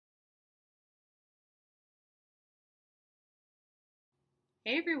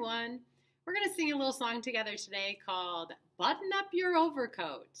Hey everyone, we're going to sing a little song together today called Button Up Your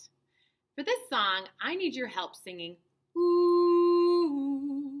Overcoat. For this song, I need your help singing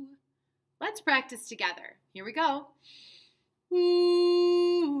ooh. Let's practice together. Here we go.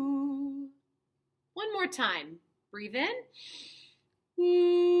 Ooh. One more time. Breathe in.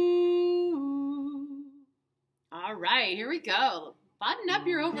 Ooh. All right, here we go. Button up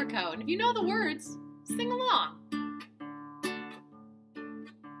your overcoat. And if you know the words, sing along.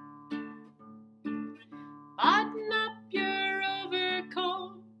 Button up your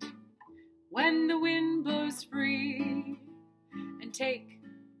overcoat when the wind blows free, and take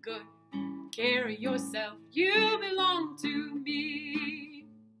good care of yourself. You belong to me.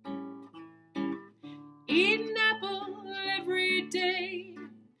 Eat an apple every day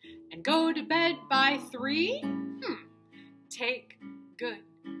and go to bed by 3. Take good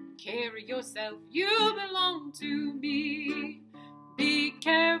care of yourself. You belong to me. Be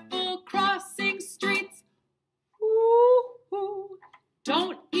careful crossing streets. Ooh,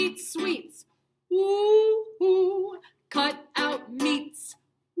 don't eat sweets. Ooh, cut out meats.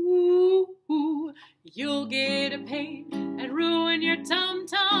 Ooh, you'll get a pain and ruin your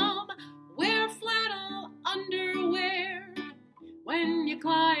tum-tum. Wear flannel underwear when you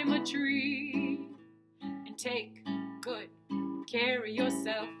climb a tree. And take good care of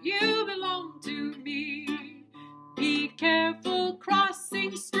yourself. You belong to me. Be careful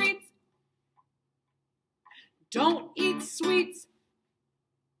crossing streets. Don't eat sweets.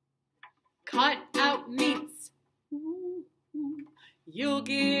 Cut out meats. Ooh, you'll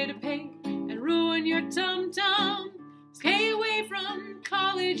get a pain and ruin your tum-tum. Stay away from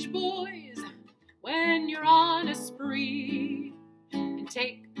college boys when you're on a spree. And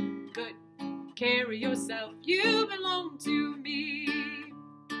take good care of yourself. You belong to me.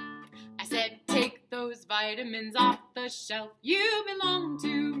 I said take those vitamins off the shelf. You belong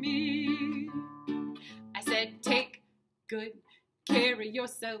to me. I said take good care of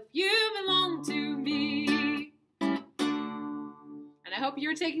yourself. You belong to me. And I hope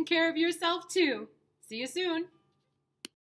you're taking care of yourself too. See you soon.